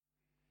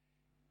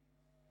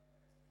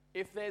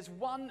If there's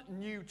one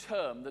new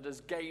term that has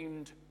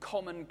gained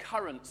common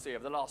currency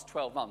over the last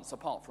 12 months,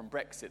 apart from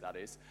Brexit, that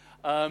is,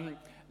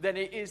 then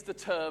it is the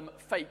term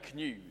fake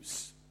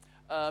news.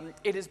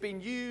 It has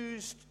been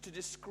used to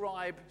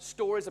describe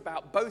stories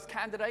about both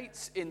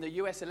candidates in the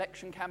US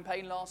election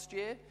campaign last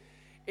year.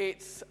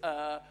 It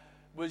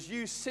was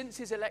used since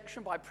his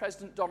election by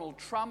President Donald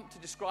Trump to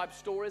describe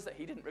stories that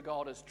he didn't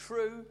regard as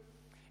true.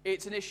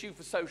 It's an issue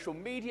for social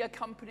media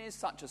companies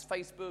such as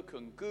Facebook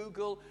and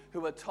Google,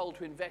 who are told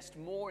to invest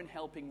more in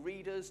helping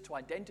readers to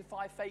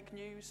identify fake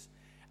news.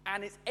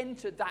 And it's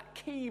entered that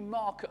key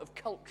market of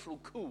cultural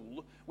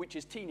cool, which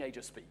is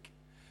teenager speak.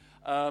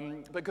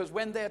 Because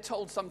when they're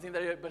told something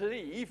they don't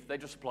believe, they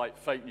just apply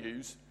fake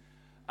news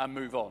and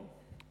move on.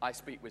 I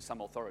speak with some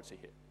authority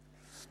here.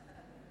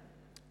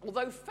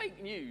 Although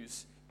fake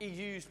news is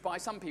used by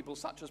some people,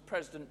 such as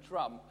President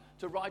Trump,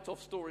 to write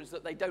off stories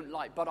that they don't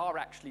like but are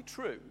actually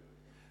true,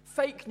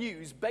 fake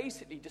news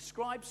basically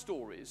describes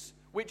stories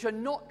which are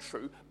not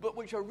true, but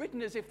which are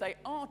written as if they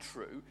are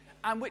true,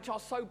 and which are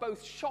so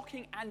both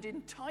shocking and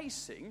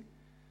enticing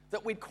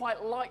that we'd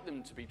quite like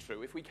them to be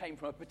true if we came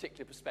from a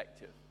particular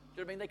perspective.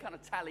 Do you know what I mean? They kind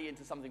of tally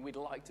into something we'd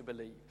like to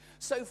believe.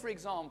 So, for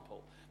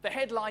example, the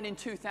headline in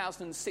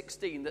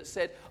 2016 that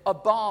said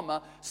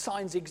Obama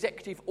signs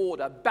executive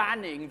order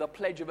banning the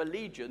Pledge of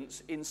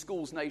Allegiance in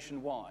schools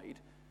nationwide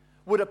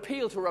would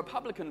appeal to a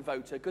Republican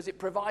voter because it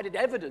provided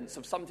evidence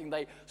of something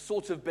they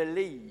sort of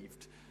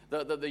believed,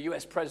 that the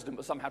US president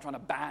was somehow trying to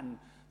ban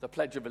the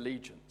Pledge of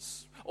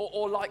Allegiance.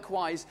 Or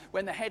likewise,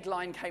 when the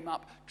headline came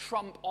up,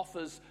 Trump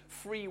offers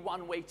free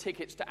one-way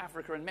tickets to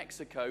Africa and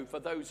Mexico for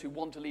those who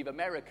want to leave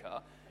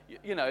America,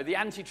 you know, the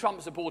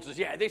anti-Trump supporters,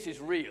 yeah, this is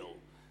real.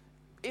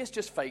 It's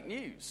just fake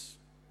news.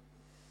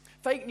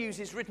 Fake news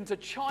is written to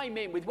chime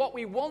in with what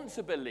we want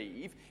to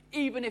believe,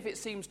 even if it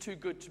seems too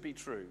good to be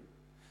true.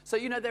 So,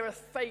 you know, there are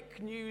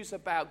fake news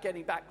about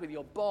getting back with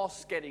your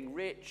boss, getting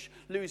rich,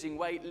 losing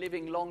weight,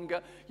 living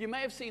longer. You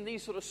may have seen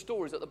these sort of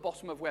stories at the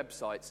bottom of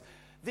websites.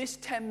 This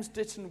Thames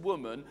Ditton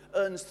woman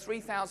earns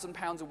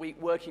 £3,000 a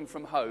week working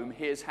from home,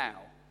 here's how.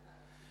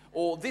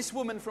 Or this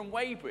woman from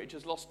Weybridge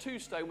has lost 2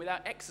 stone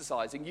without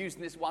exercising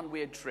using this one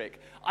weird trick.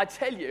 I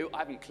tell you, I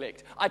haven't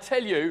clicked, I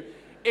tell you,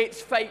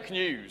 it's fake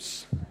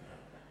news.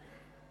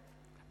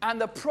 And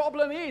the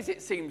problem is,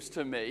 it seems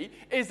to me,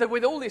 is that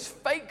with all this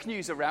fake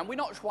news around, we're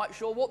not quite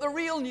sure what the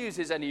real news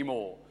is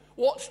anymore.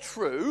 What's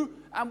true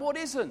and what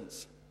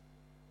isn't.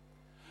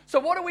 So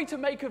what are we to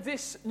make of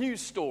this news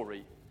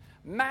story?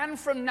 Man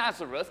from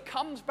Nazareth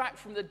comes back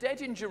from the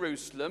dead in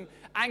Jerusalem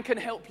and can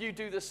help you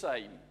do the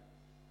same.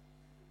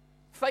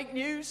 Fake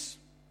news?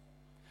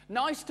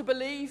 Nice to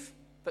believe,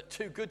 but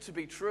too good to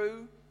be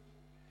true?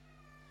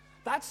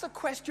 That's the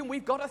question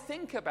we've got to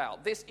think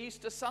about this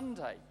Easter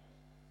Sunday.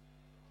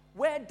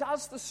 Where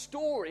does the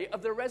story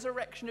of the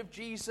resurrection of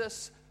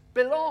Jesus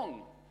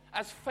belong?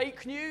 As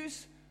fake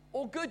news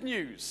or good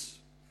news?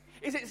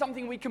 Is it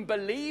something we can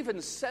believe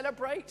and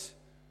celebrate,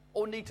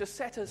 or need to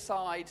set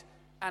aside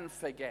and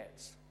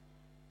forget?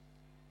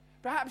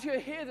 Perhaps you're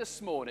here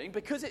this morning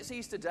because it's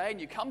Easter Day and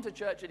you come to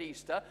church at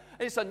Easter,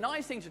 and it's a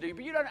nice thing to do,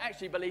 but you don't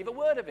actually believe a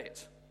word of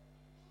it.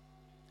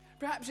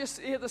 Perhaps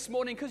you're here this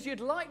morning because you'd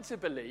like to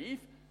believe,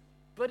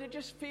 but it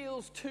just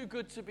feels too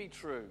good to be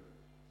true.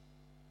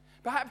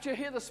 Perhaps you're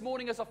here this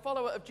morning as a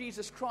follower of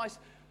Jesus Christ,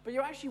 but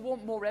you actually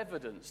want more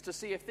evidence to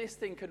see if this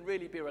thing can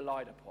really be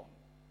relied upon.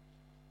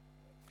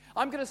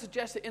 I'm going to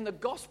suggest that in the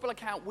gospel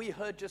account we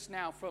heard just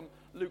now from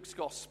Luke's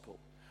gospel,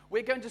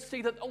 we're going to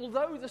see that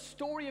although the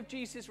story of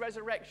Jesus'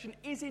 resurrection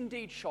is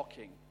indeed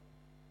shocking,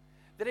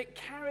 that it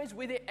carries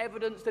with it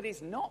evidence that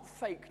it's not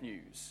fake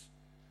news,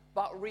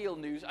 but real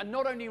news. And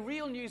not only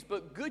real news,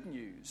 but good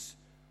news,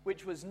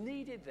 which was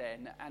needed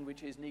then and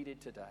which is needed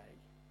today.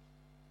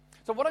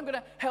 So what I'm going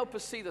to help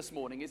us see this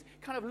morning is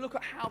kind of look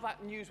at how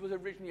that news was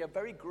originally a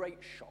very great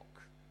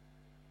shock,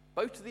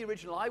 both to the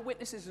original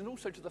eyewitnesses and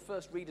also to the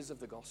first readers of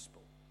the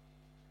gospel.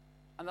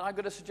 And then I'm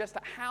going to suggest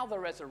that how the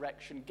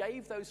resurrection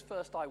gave those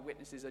first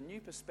eyewitnesses a new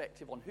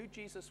perspective on who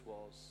Jesus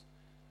was,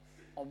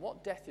 on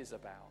what death is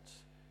about,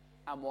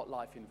 and what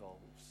life involves.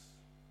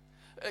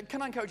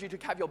 Can I encourage you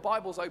to have your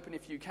Bibles open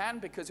if you can,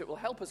 because it will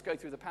help us go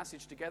through the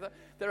passage together.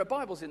 There are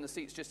Bibles in the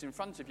seats just in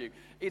front of you.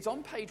 It's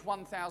on page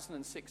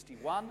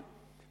 1061.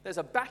 There's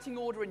a batting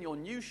order in your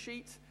news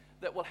sheet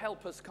that will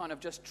help us kind of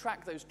just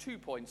track those 2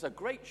 points, a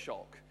great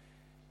shock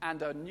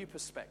and a new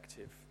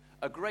perspective.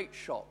 A great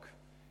shock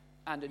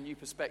and a new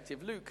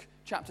perspective. Luke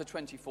chapter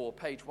 24,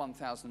 page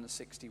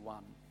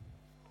 1061.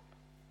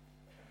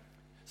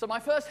 So my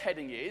first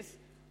heading is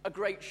a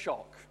great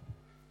shock.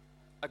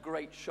 A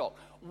great shock.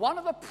 One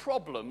of the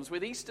problems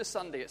with Easter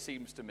Sunday, it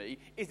seems to me,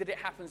 is that it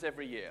happens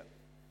every year.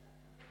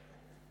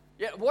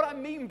 Yeah, what I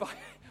mean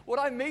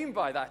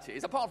by that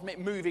is, apart from it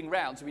moving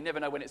round so we never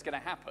know when it's going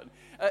to happen,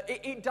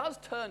 it does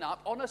turn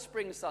up on a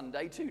spring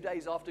Sunday 2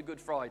 days after Good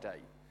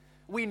Friday.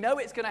 We know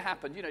it's going to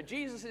happen. You know,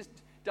 Jesus has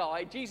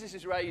died, Jesus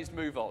is raised,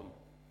 move on.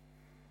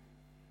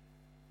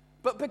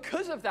 But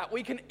because of that,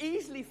 we can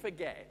easily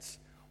forget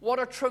what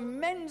a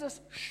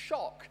tremendous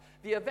shock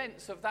the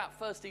events of that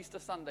first Easter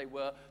Sunday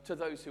were to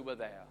those who were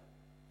there.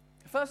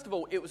 First of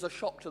all, it was a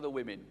shock to the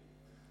women.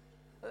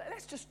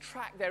 Let's just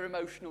track their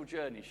emotional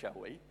journey, shall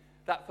we?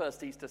 That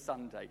first Easter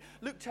Sunday.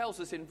 Luke tells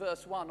us in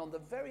verse 1, on the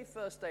very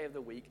first day of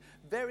the week,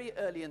 very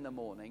early in the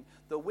morning,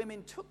 the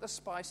women took the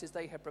spices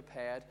they had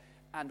prepared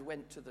and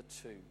went to the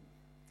tomb.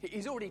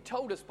 He's already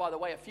told us, by the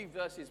way, a few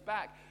verses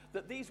back,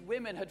 that these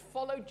women had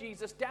followed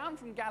Jesus down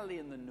from Galilee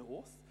in the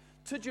north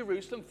to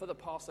Jerusalem for the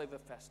Passover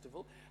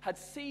festival, had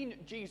seen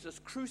Jesus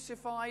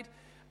crucified,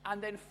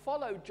 and then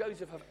followed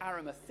Joseph of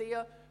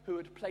Arimathea, who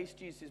had placed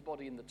Jesus'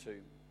 body in the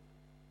tomb.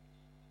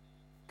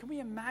 Can we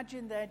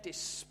imagine their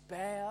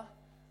despair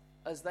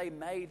as they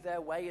made their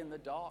way in the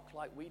dark,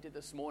 like we did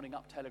this morning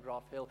up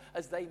Telegraph Hill,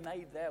 as they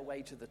made their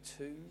way to the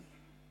tomb?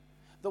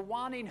 The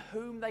one in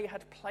whom they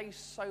had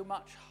placed so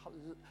much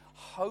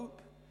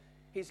hope,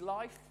 his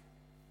life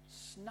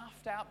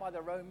snuffed out by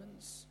the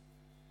Romans.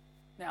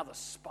 Now the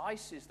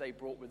spices they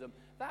brought with them,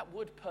 that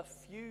would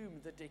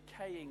perfume the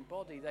decaying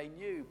body, they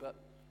knew, but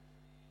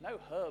no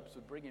herbs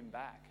would bring him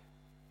back.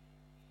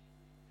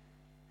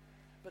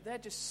 But their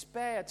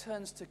despair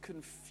turns to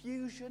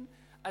confusion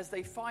as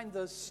they find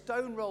the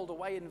stone rolled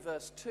away in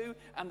verse 2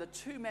 and the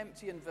tomb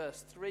empty in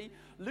verse 3.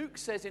 Luke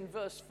says in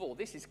verse 4,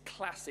 this is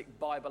classic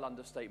Bible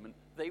understatement,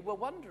 they were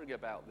wondering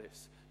about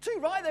this. Too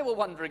right they were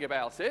wondering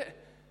about it.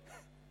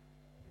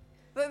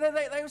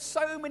 There were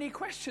so many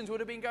questions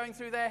would have been going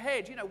through their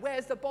head. You know,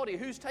 where's the body?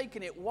 Who's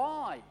taken it?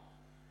 Why?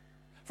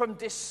 From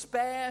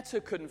despair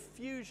to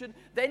confusion,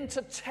 then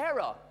to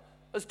terror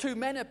as two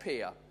men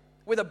appear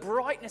with a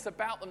brightness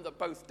about them that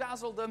both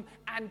dazzled them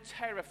and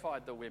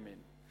terrified the women.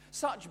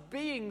 Such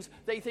beings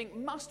they think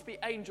must be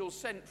angels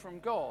sent from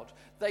God,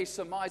 they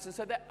surmise, and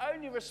so their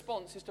only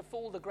response is to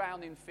fall to the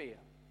ground in fear.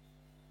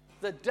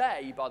 The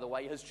day, by the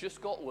way, has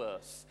just got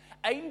worse.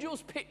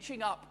 Angels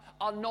pitching up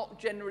are not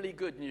generally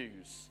good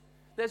news.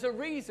 There's a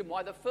reason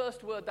why the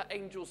first word that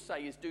angels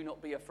say is do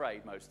not be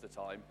afraid most of the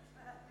time.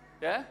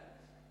 Yeah?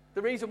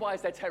 The reason why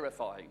is they're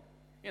terrifying.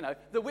 You know,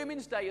 the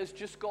women's day has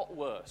just got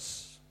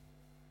worse.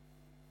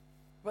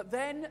 But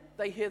then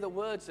they hear the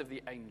words of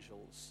the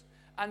angels.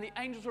 And the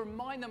angels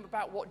remind them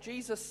about what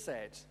Jesus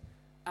said.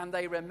 And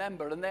they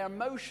remember. And their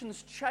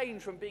emotions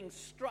change from being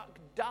struck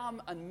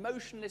dumb and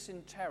motionless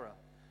in terror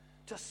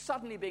to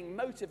suddenly being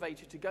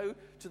motivated to go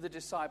to the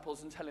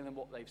disciples and telling them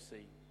what they've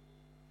seen.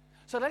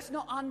 So let's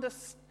not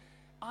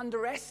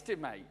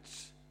underestimate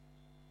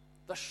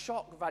the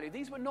shock value.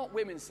 These were not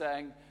women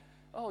saying,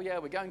 oh yeah,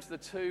 we're going to the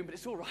tomb, but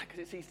it's all right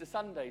because it's Easter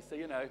Sunday, so,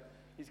 you know,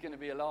 he's going to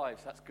be alive,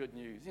 so that's good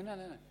news. No.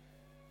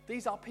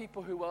 These are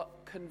people who were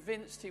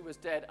convinced he was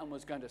dead and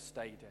was going to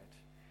stay dead.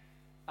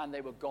 And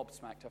they were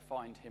gobsmacked to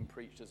find him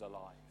preached as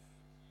alive.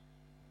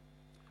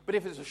 But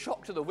if it was a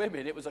shock to the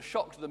women, it was a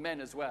shock to the men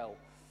as well.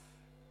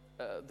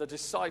 The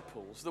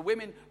disciples. The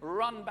women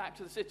run back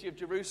to the city of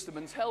Jerusalem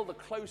and tell the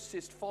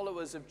closest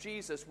followers of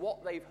Jesus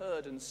what they've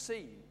heard and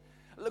seen.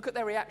 Look at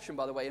their reaction,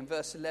 by the way, in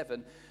verse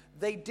 11.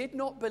 They did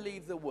not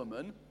believe the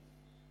women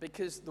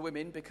because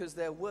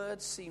their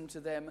words seemed to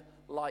them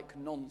like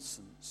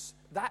nonsense.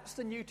 That's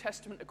the New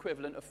Testament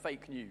equivalent of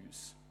fake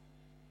news.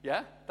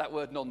 Yeah? That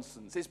word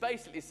nonsense. It's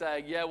basically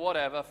saying, yeah,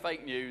 whatever,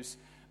 fake news,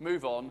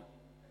 move on.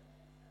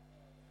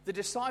 The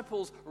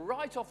disciples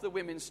write off the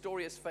women's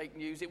story as fake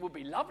news. It would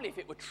be lovely if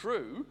it were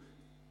true.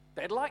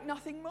 They'd like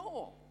nothing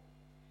more.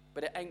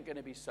 But it ain't going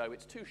to be so.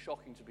 It's too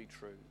shocking to be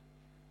true.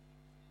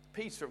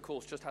 Peter, of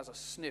course, just has a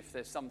sniff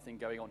there's something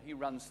going on. He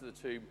runs to the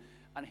tomb,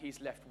 and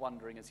he's left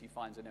wondering as he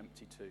finds an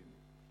empty tomb.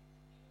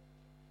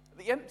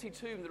 The empty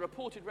tomb, the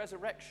reported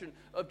resurrection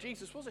of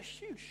Jesus, was a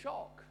huge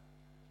shock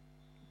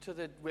to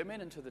the women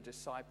and to the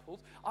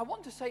disciples. I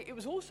want to say it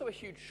was also a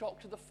huge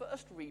shock to the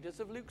first readers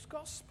of Luke's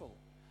gospel.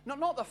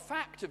 Not the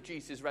fact of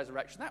Jesus'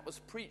 resurrection. That was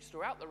preached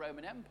throughout the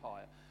Roman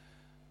Empire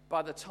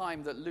by the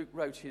time that Luke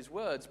wrote his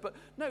words. But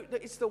no,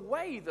 it's the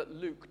way that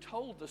Luke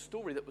told the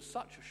story that was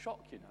such a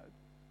shock, you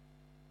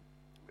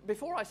know.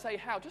 Before I say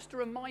how, just a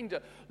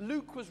reminder,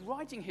 Luke was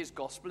writing his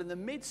gospel in the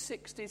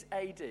mid-60s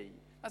AD.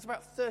 That's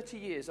about 30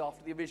 years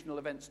after the original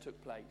events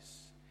took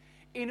place.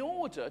 In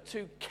order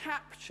to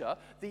capture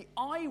the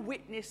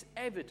eyewitness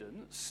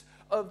evidence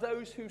of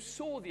those who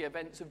saw the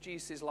events of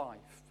Jesus' life.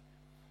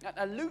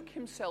 Now, Luke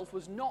himself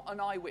was not an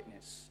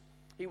eyewitness.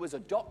 He was a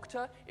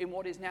doctor in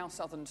what is now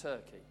southern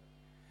Turkey.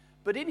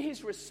 But in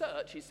his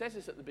research, he says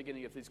this at the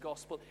beginning of his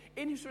gospel,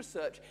 in his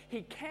research,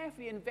 he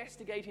carefully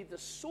investigated the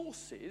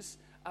sources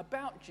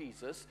about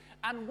Jesus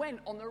and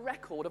went on the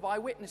record of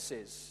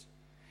eyewitnesses.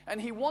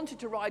 And he wanted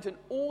to write an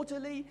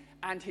orderly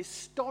and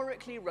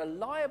historically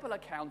reliable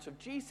account of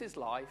Jesus'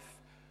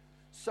 life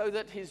so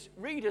that his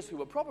readers, who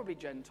were probably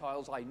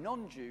Gentiles, i.e.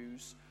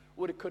 non-Jews,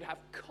 could have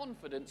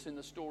confidence in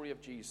the story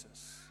of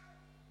Jesus.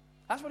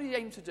 That's what he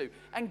aimed to do.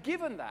 And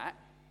given that,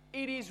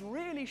 it is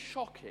really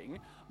shocking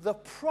the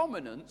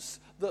prominence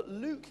that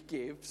Luke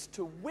gives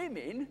to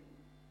women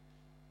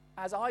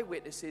as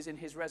eyewitnesses in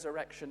his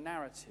resurrection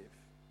narrative.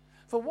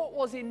 For what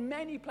was in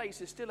many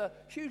places still a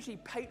hugely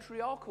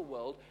patriarchal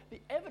world,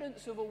 the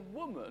evidence of a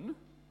woman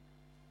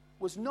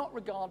was not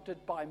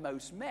regarded by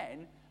most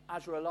men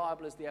as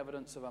reliable as the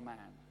evidence of a man.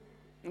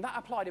 And that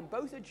applied in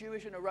both a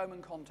Jewish and a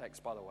Roman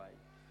context, by the way.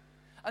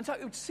 And so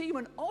it would seem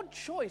an odd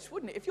choice,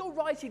 wouldn't it? If you're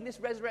writing this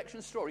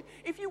resurrection story,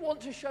 if you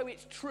want to show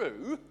it's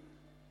true,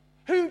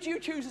 who do you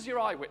choose as your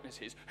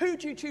eyewitnesses? Who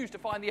do you choose to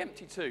find the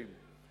empty tomb?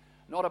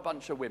 Not a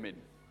bunch of women.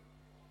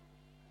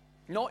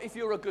 Not if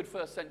you're a good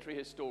first century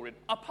historian.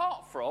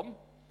 Apart from,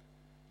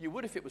 you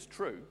would if it was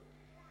true.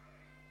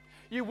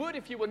 You would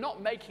if you were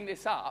not making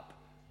this up,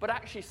 but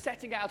actually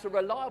setting out a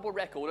reliable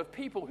record of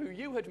people who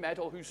you had met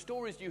or whose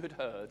stories you had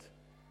heard,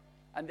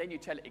 and then you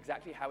tell it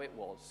exactly how it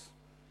was.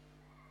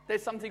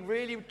 There's something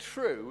really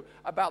true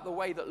about the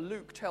way that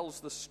Luke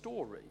tells the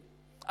story.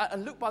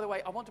 And Luke, by the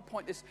way, I want to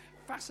point this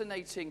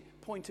fascinating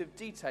point of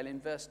detail in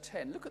verse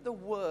 10. Look at the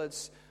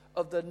words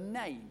of the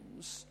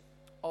names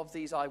of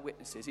these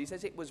eyewitnesses. He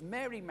says it was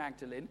Mary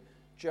Magdalene,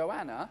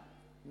 Joanna,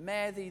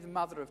 Mary the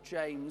mother of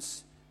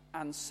James,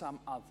 and some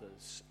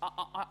others.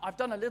 I've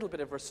done a little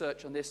bit of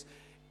research on this.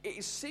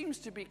 It seems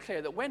to be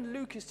clear that when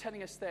Luke is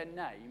telling us their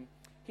name,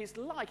 he's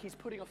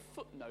putting a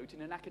footnote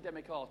in an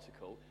academic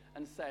article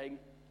and saying,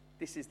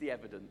 this is the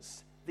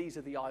evidence. These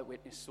are the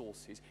eyewitness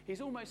sources.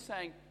 He's almost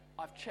saying,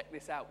 I've checked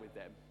this out with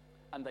them,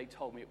 and they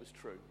told me it was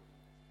true.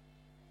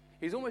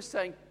 He's almost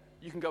saying,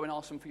 you can go and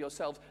ask them for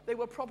yourselves. They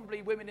were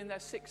probably women in their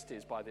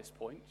 60s by this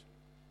point,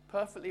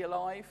 perfectly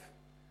alive.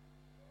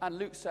 And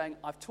Luke's saying,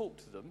 I've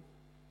talked to them,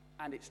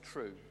 and it's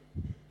true.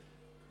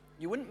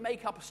 You wouldn't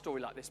make up a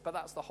story like this, but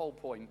that's the whole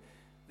point.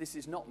 This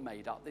is not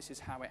made up. This is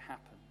how it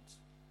happened.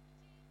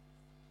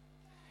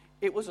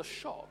 It was a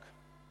shock.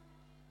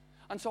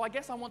 And so I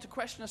guess I want to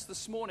question us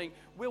this morning,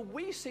 will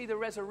we see the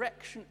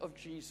resurrection of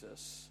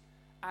Jesus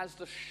as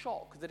the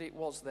shock that it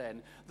was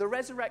then? The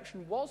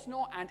resurrection was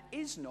not and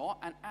is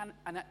not an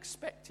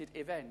unexpected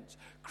event.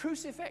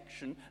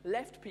 Crucifixion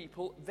left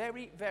people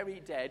very,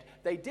 very dead.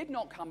 They did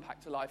not come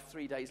back to life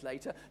 3 days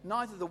later.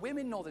 Neither the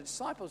women nor the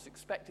disciples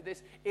expected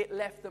this. It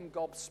left them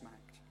gobsmacked.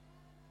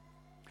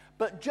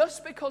 But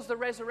just because the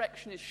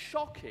resurrection is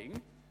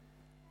shocking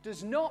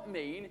does not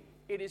mean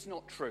it is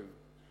not true.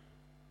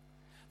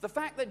 The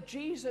fact that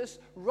Jesus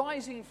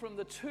rising from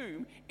the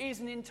tomb is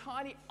an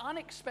entirely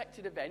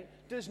unexpected event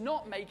does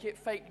not make it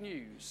fake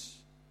news.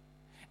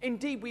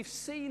 Indeed, we've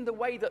seen the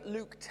way that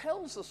Luke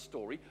tells the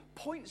story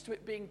points to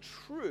it being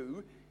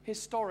true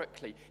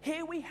historically.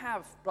 Here we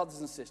have, brothers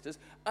and sisters,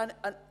 an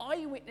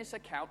eyewitness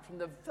account from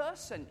the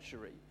first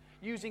century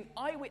using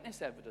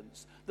eyewitness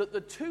evidence that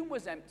the tomb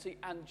was empty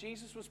and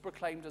Jesus was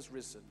proclaimed as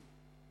risen.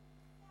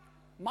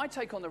 My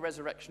take on the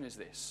resurrection is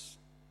this.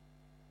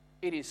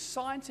 It is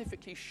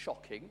scientifically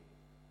shocking,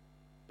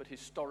 but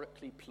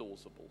historically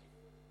plausible.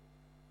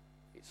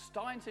 It's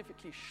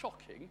scientifically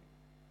shocking,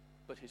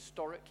 but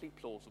historically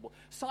plausible.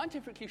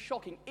 Scientifically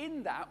shocking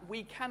in that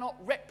we cannot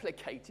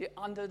replicate it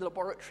under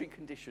laboratory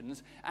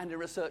conditions and a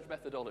research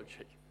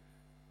methodology.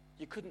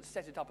 You couldn't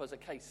set it up as a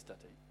case study.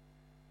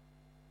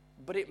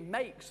 But it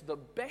makes the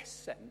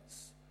best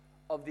sense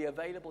of the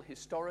available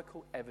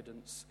historical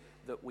evidence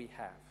that we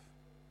have.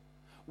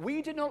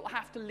 We do not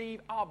have to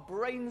leave our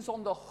brains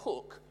on the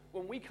hook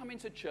when we come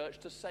into church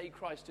to say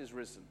Christ is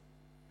risen.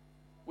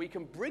 We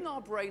can bring our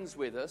brains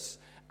with us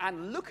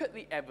and look at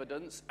the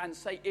evidence and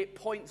say it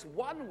points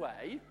one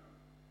way,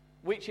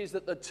 which is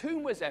that the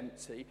tomb was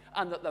empty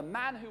and that the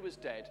man who was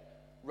dead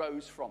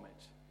rose from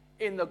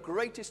it in the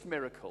greatest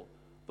miracle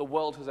the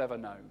world has ever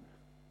known.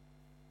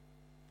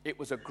 It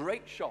was a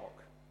great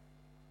shock,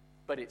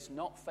 but it's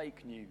not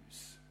fake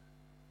news.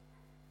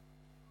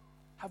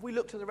 Have we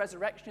looked at the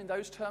resurrection in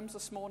those terms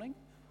this morning?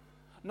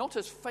 Not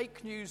as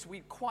fake news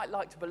we'd quite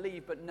like to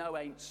believe, but no,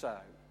 ain't so.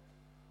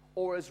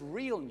 Or as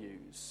real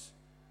news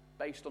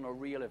based on a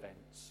real event.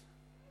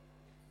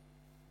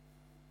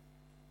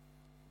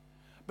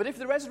 But if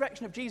the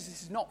resurrection of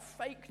Jesus is not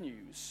fake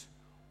news,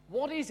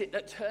 what is it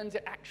that turns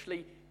it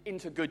actually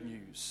into good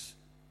news?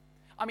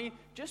 I mean,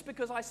 just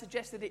because I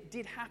suggest that it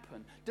did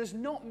happen does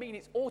not mean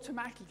it's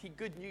automatically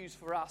good news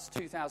for us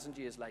 2,000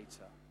 years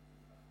later.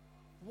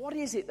 What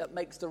is it that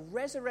makes the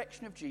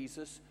resurrection of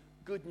Jesus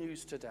good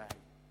news today?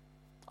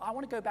 I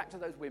want to go back to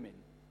those women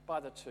by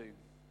the tomb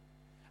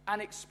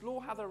and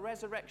explore how the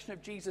resurrection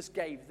of Jesus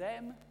gave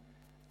them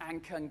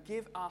and can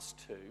give us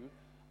too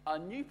a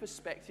new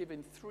perspective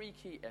in three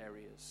key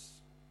areas.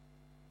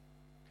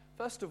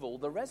 First of all,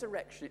 the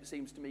resurrection, it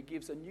seems to me,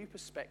 gives a new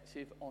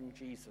perspective on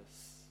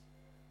Jesus.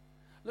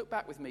 Look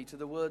back with me to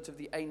the words of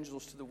the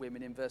angels to the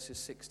women in verses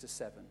 6 to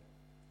 7.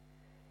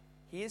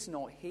 He is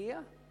not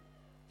here,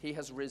 he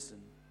has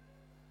risen.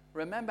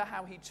 Remember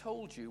how he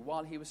told you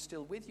while he was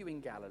still with you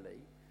in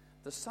Galilee,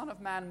 the Son of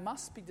Man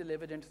must be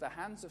delivered into the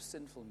hands of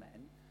sinful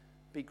men,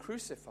 be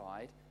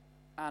crucified,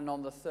 and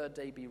on the third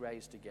day be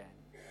raised again.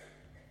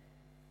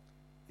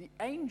 The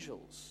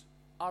angels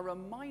are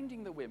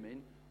reminding the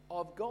women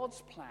of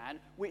God's plan,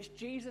 which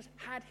Jesus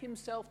had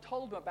himself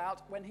told them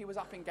about when he was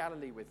up in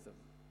Galilee with them.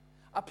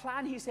 A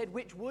plan, he said,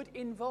 which would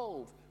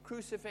involve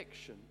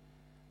crucifixion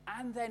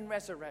and then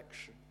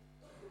resurrection.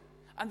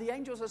 And the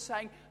angels are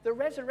saying, the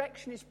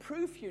resurrection is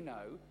proof, you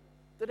know,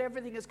 that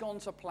everything has gone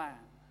to plan.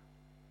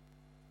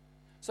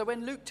 So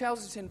when Luke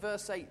tells us in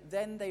verse 8,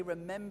 then they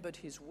remembered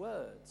his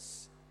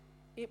words,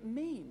 it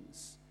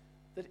means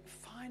that it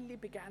finally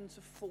began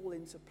to fall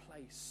into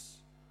place.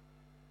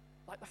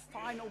 Like the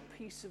final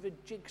piece of a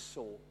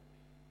jigsaw,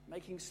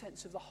 making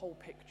sense of the whole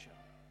picture.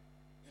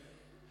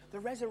 The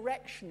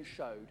resurrection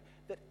showed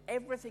that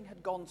everything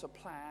had gone to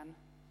plan,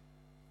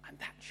 and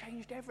that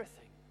changed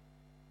everything.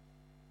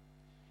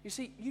 You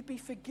see, you'd be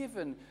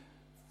forgiven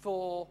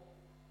or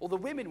the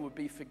women would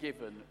be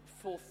forgiven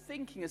for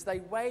thinking as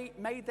they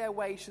made their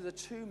way to the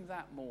tomb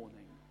that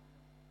morning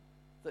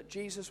that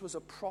Jesus was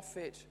a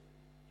prophet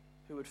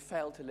who had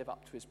failed to live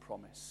up to his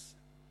promise.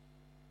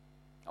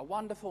 A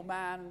wonderful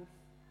man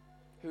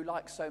who,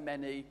 like so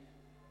many,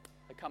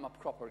 had come up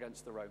proper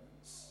against the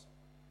Romans.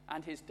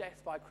 And his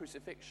death by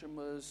crucifixion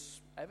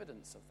was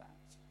evidence of that.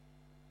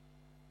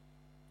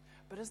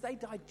 But as they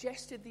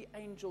digested the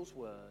angel's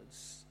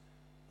words,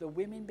 the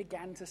women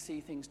began to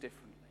see things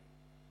differently.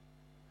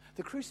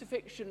 The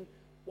crucifixion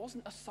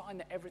wasn't a sign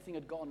that everything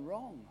had gone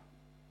wrong.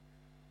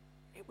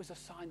 It was a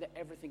sign that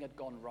everything had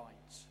gone right.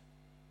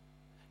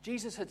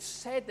 Jesus had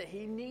said that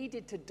he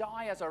needed to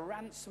die as a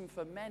ransom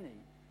for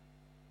many.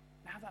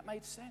 Now that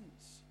made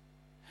sense.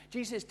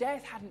 Jesus'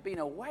 death hadn't been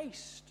a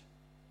waste.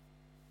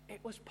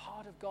 It was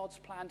part of God's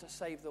plan to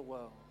save the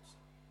world.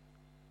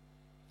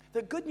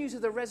 The good news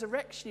of the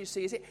resurrection, you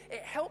see, is it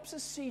helps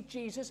us see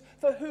Jesus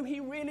for who he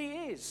really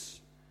is.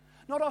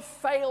 Not a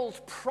failed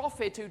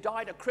prophet who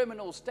died a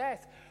criminal's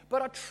death,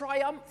 but a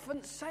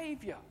triumphant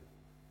Savior.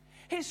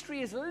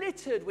 History is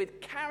littered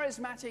with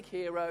charismatic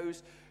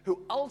heroes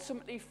who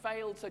ultimately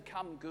fail to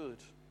come good.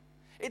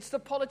 It's the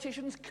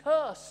politician's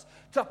curse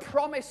to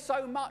promise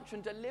so much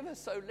and deliver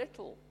so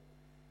little.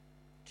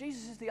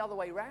 Jesus is the other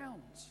way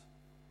round.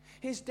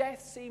 His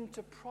death seemed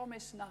to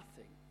promise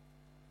nothing,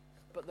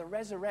 but the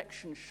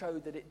resurrection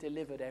showed that it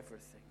delivered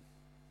everything.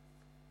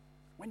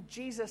 When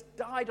Jesus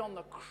died on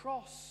the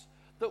cross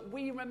that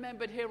we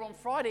remembered here on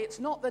Friday, it's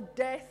not the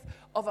death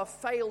of a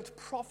failed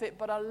prophet,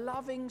 but a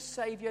loving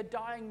Savior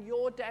dying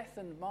your death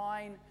and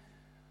mine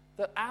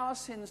that our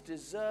sins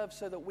deserve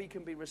so that we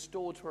can be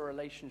restored to a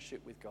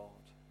relationship with God.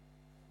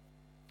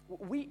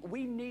 We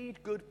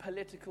need good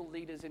political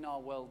leaders in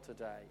our world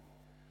today.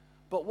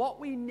 But what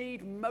we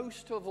need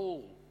most of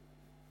all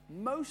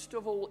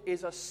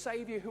is a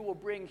Savior who will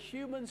bring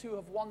humans who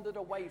have wandered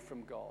away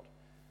from God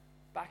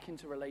back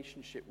into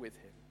relationship with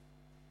him.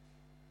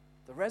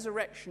 The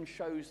resurrection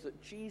shows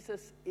that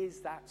Jesus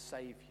is that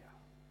Savior.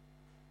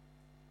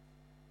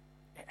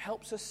 It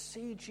helps us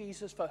see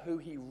Jesus for who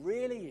he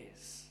really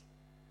is,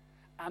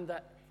 and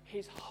that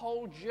his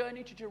whole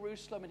journey to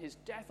Jerusalem and his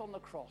death on the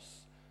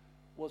cross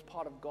was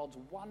part of God's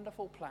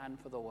wonderful plan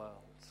for the world.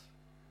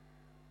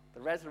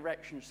 The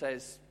resurrection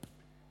says,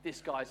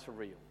 this guy's for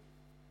real.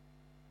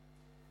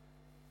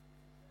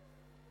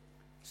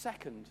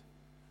 Second,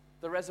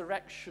 the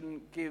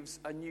resurrection gives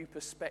a new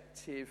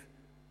perspective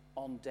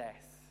on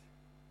death.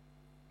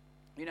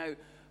 You know,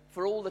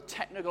 for all the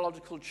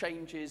technological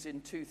changes in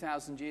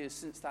 2,000 years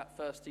since that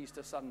first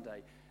Easter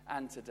Sunday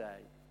and today,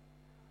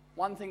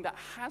 one thing that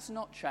has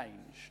not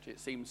changed, it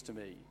seems to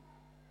me,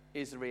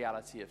 is the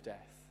reality of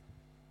death.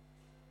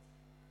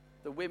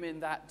 The women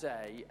that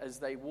day, as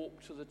they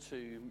walked to the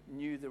tomb,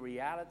 knew the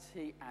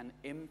reality and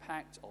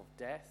impact of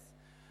death,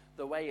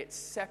 the way it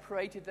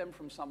separated them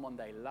from someone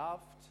they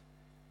loved,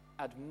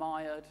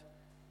 admired,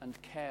 and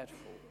cared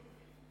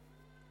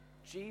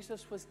for.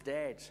 Jesus was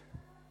dead,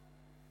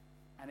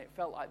 and it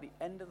felt like the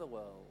end of the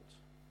world.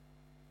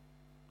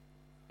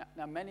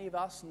 Now, many of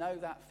us know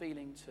that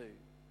feeling too.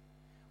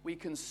 We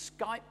can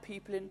Skype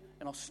people in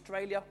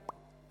Australia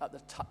at the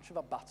touch of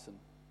a button.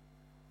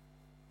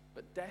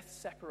 But death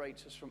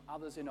separates us from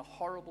others in a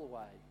horrible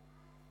way.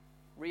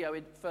 Rio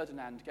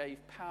Ferdinand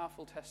gave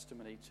powerful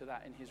testimony to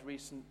that in his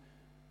recent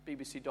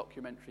BBC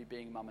documentary,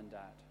 Being Mum and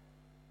Dad.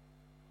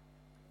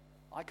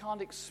 I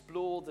can't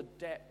explore the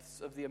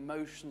depths of the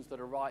emotions that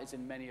arise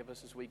in many of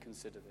us as we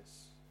consider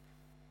this.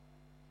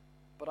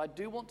 But I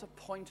do want to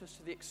point us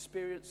to the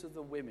experience of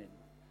the women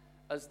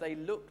as they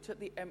looked at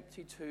the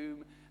empty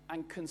tomb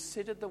and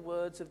considered the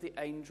words of the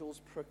angels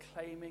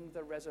proclaiming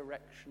the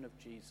resurrection of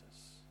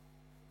Jesus.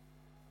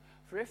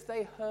 For if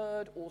they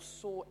heard or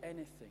saw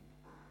anything,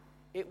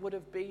 it would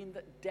have been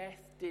that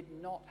death did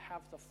not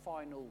have the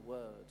final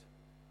word.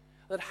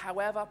 That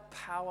however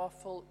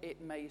powerful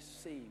it may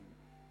seem,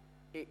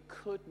 it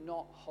could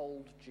not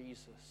hold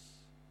Jesus.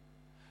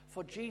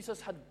 For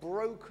Jesus had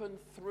broken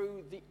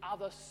through the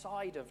other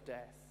side of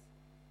death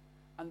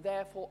and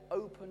therefore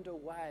opened a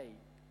way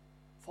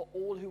for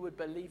all who would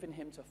believe in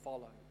him to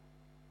follow.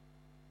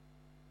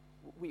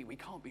 We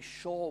can't be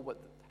sure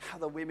how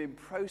the women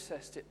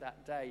processed it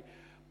that day,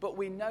 but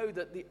we know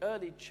that the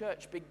early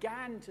church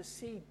began to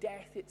see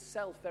death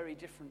itself very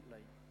differently.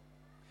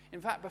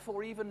 In fact,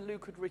 before even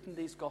Luke had written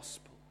these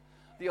Gospels,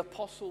 the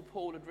Apostle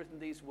Paul had written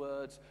these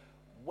words,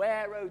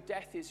 "Where, O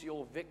death, is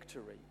your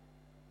victory?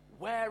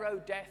 Where, O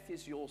death,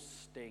 is your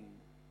sting?"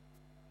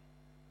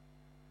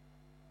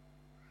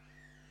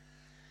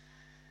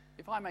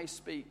 If I may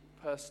speak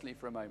personally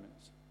for a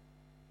moment,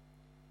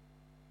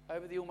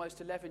 over the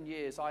almost 11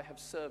 years I have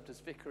served as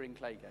vicar in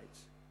Claygate,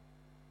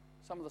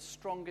 some of the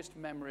strongest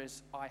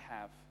memories I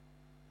have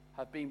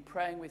been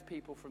praying with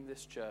people from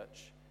this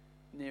church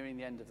nearing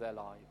the end of their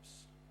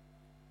lives.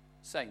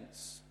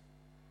 Saints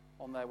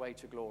on their way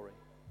to glory.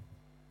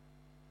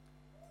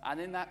 And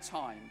in that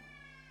time,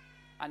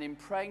 and in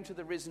praying to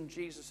the risen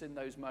Jesus in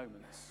those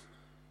moments,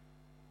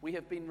 we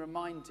have been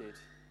reminded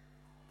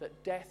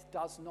that death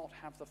does not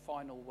have the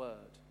final word,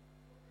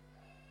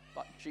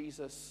 but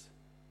Jesus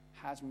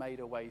has made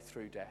a way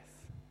through death.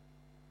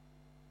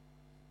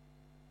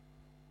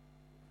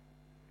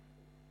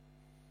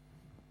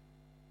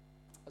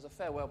 As a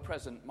farewell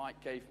present,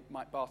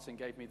 Mike Barton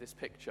gave me this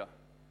picture.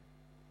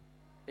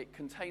 It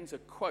contains a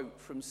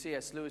quote from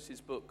C.S.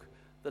 Lewis's book,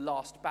 The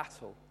Last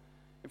Battle.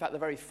 In fact, the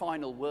very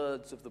final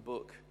words of the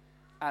book,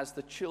 as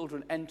the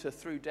children enter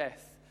through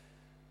death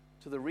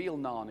to the real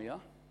Narnia,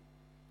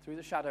 through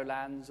the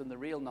Shadowlands and the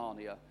real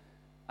Narnia,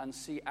 and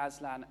see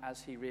Aslan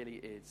as he really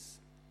is.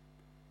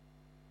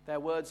 They're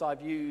words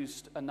I've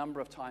used a number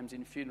of times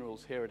in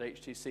funerals here at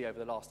HTC over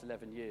the last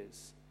 11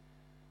 years.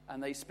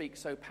 And they speak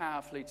so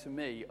powerfully to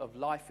me of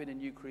life in a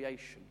new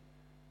creation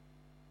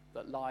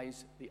that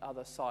lies the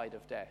other side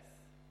of death.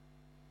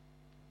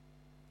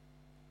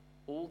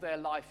 All their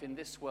life in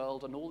this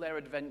world and all their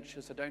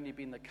adventures had only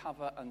been the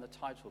cover and the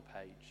title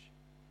page.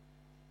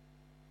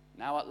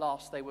 Now at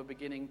last they were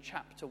beginning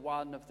chapter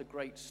 1 of the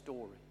great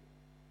story,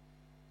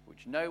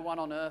 which no one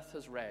on earth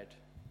has read,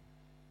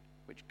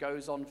 which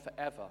goes on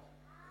forever,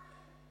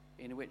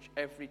 in which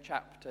every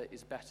chapter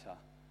is better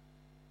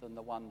than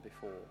the one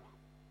before.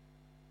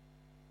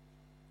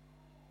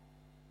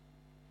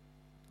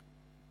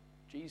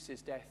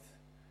 Jesus' death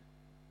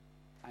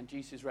and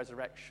Jesus'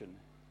 resurrection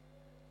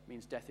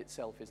means death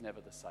itself is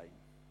never the same.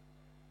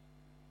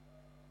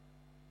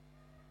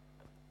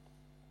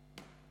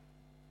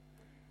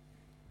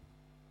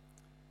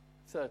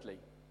 Thirdly,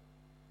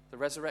 the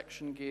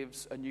resurrection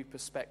gives a new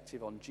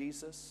perspective on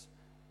Jesus,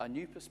 a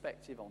new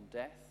perspective on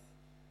death,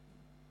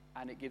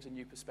 and it gives a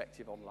new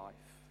perspective on life.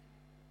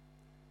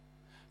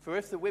 For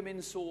if the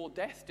women saw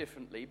death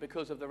differently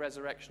because of the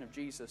resurrection of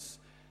Jesus,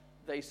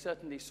 they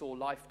certainly saw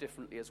life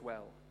differently as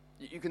well.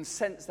 You can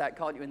sense that,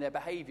 can't you, in their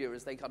behavior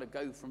as they kind of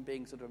go from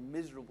being sort of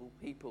miserable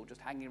people just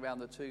hanging around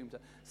the tomb to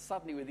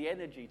suddenly with the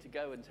energy to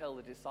go and tell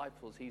the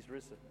disciples he's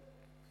risen.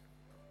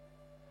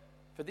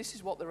 For this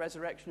is what the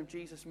resurrection of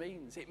Jesus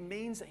means. It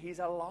means that he's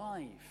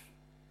alive.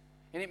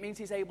 And it means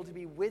he's able to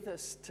be with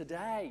us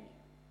today.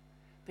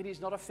 That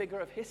he's not a figure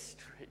of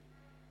history,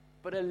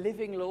 but a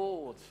living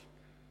Lord.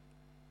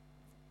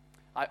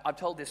 I've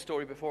told this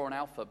story before on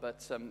Alpha,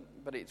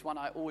 but it's one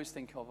I always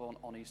think of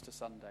on Easter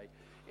Sunday.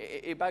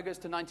 It goes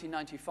to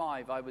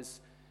 1995. I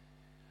was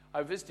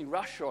visiting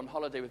Russia on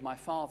holiday with my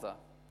father.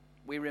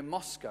 We were in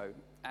Moscow,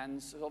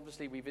 and so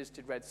obviously we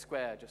visited Red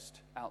Square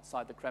just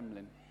outside the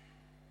Kremlin.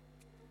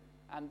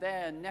 And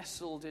there,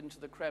 nestled into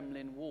the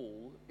Kremlin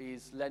wall,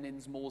 is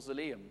Lenin's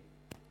mausoleum.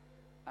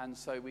 And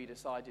so we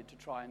decided to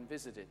try and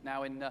visit it.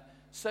 Now, in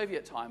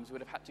Soviet times, we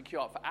would have had to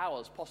queue up for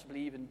hours,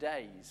 possibly even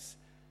days,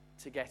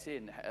 to get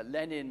in.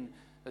 Lenin,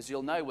 as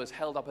you'll know, was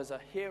held up as a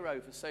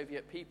hero for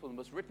Soviet people and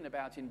was written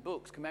about in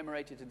books,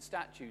 commemorated in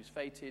statues,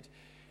 feted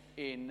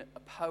in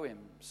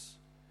poems.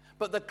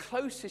 But the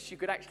closest you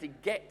could actually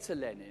get to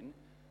Lenin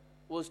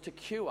was to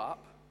queue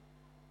up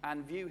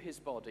and view his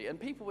body. And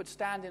people would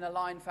stand in a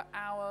line for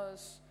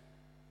hours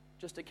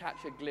just to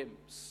catch a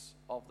glimpse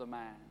of the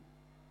man.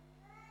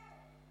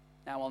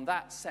 Now, on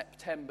that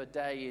September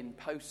day in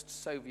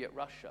post-Soviet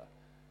Russia,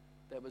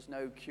 there was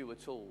no queue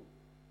at all.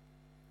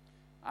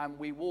 And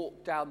we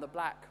walked down the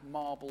black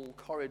marble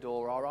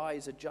corridor, our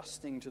eyes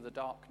adjusting to the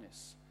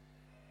darkness,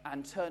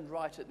 and turned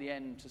right at the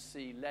end to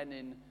see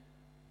Lenin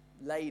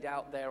laid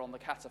out there on the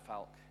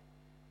catafalque,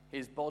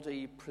 his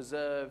body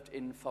preserved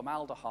in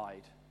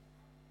formaldehyde,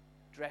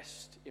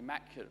 dressed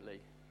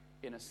immaculately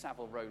in a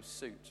Savile Row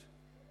suit.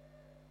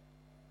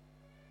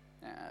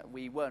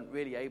 We weren't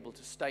really able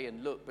to stay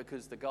and look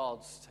because the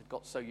guards had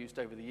got so used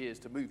over the years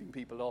to moving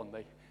people on.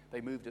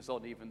 They moved us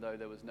on even though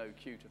there was no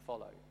queue to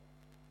follow.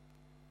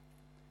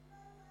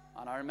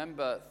 And I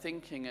remember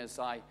thinking as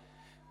I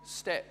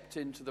stepped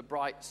into the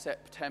bright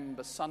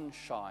September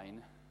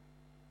sunshine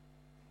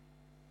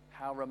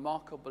how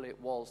remarkable it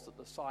was that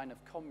the sign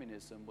of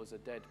communism was a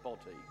dead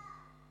body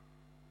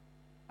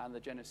and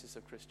the genesis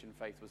of Christian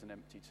faith was an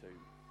empty tomb.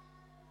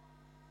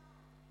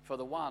 For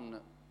the one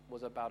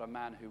was about a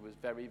man who was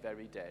very,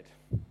 very dead,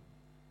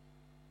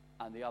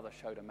 and the other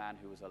showed a man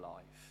who was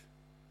alive.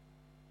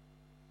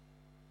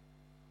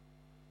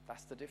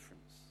 That's the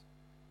difference.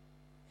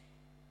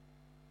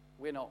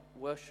 We're not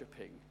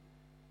worshipping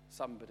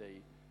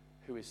somebody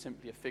who is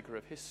simply a figure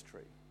of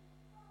history.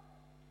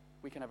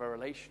 We can have a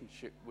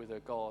relationship with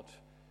a God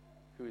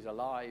who is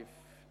alive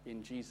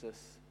in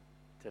Jesus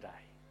today.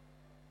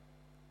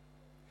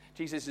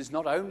 Jesus is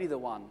not only the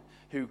one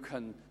who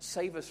can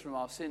save us from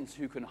our sins,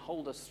 who can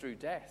hold us through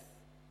death.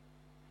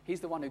 He's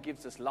the one who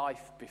gives us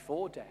life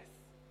before death.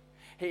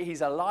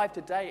 He's alive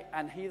today,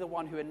 and he's the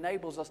one who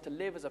enables us to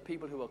live as a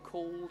people who are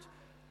called,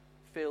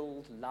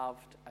 filled,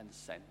 loved, and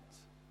sent.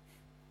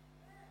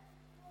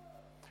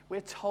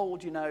 We're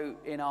told,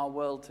 in our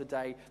world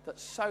today that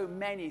so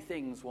many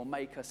things will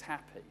make us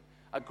happy.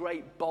 A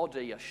great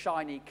body, a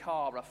shiny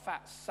car, a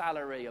fat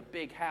salary, a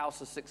big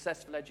house, a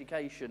successful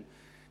education.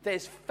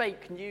 There's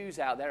fake news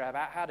out there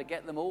about how to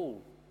get them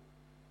all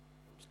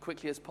as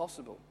quickly as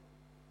possible.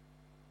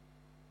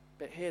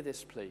 But hear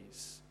this,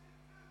 please.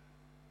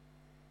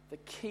 The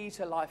key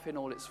to life in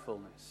all its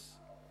fullness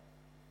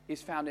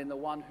is found in the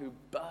one who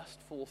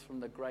burst forth from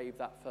the grave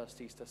that first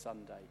Easter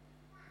Sunday,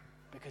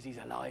 because he's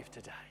alive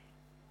today.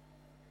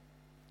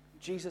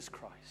 Jesus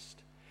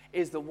Christ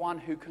is the one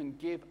who can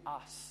give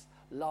us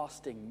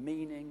lasting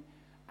meaning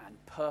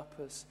and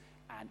purpose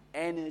and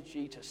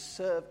energy to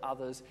serve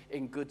others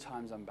in good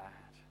times and bad.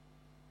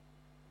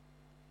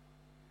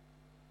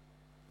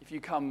 If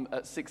you come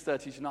at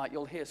 6:30 tonight,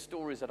 you'll hear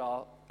stories at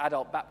our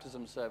adult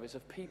baptism service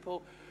of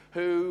people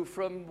who,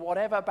 from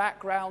whatever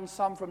background,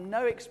 some from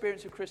no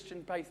experience of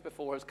Christian faith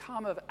before, has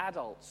come of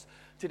adults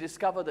to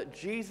discover that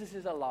Jesus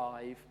is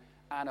alive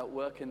and at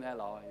work in their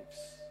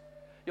lives.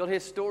 You'll hear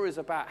stories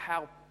about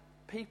how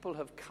people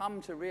have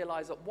come to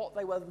realize that what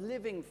they were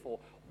living for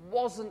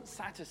wasn't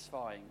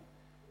satisfying,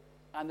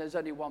 and there's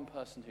only one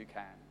person who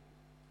can.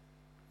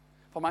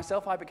 For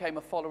myself, I became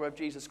a follower of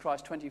Jesus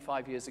Christ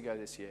 25 years ago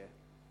this year.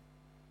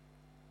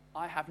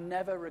 I have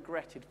never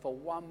regretted for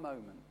one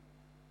moment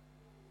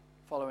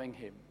following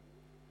him,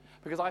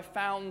 because I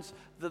found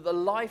that the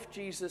life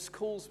Jesus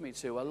calls me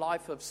to, a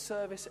life of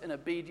service and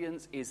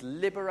obedience, is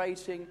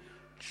liberating,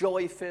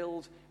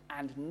 joy-filled,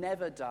 and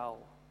never dull.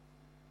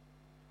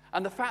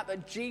 And the fact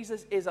that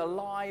Jesus is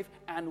alive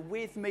and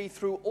with me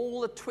through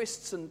all the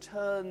twists and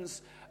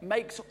turns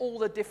makes all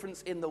the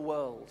difference in the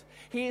world.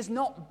 He is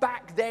not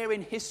back there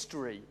in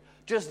history,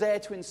 just there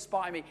to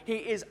inspire me. He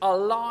is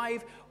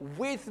alive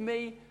with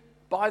me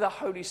by the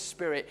Holy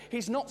Spirit.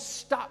 He's not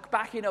stuck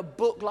back in a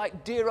book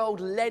like dear old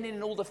Lenin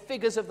and all the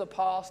figures of the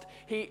past.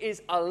 He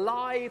is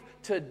alive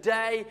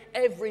today,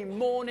 every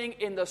morning,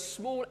 in the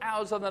small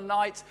hours of the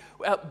night,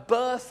 at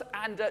birth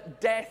and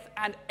at death,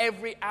 and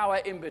every hour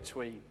in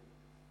between.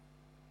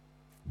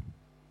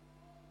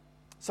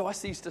 So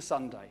it's Easter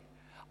Sunday.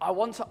 I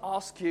want to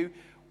ask you,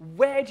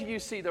 where do you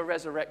see the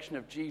resurrection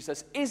of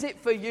Jesus? Is it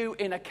for you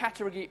in a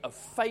category of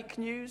fake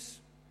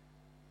news,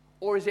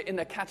 or is it in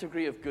the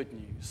category of good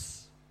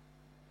news?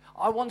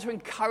 I want to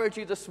encourage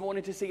you this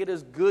morning to see it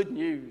as good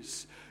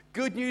news.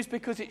 Good news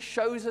because it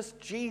shows us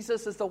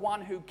Jesus as the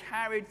one who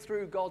carried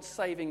through God's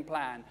saving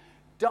plan,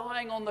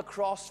 dying on the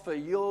cross for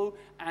you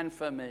and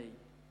for me.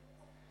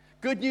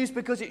 Good news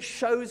because it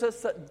shows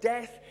us that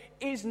death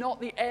is not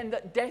the end,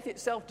 that death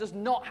itself does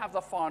not have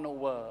the final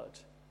word.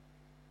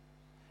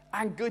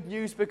 And good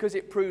news because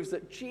it proves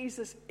that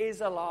Jesus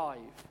is alive,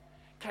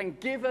 can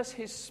give us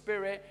his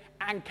Spirit,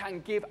 and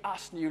can give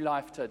us new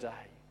life today.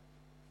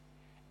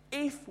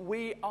 If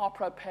we are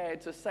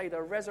prepared to say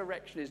the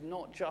resurrection is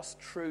not just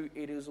true,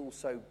 it is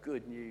also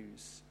good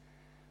news,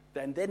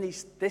 then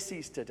this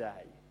Easter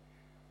day,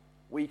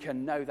 we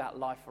can know that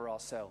life for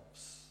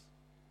ourselves.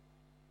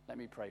 Let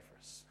me pray for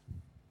us.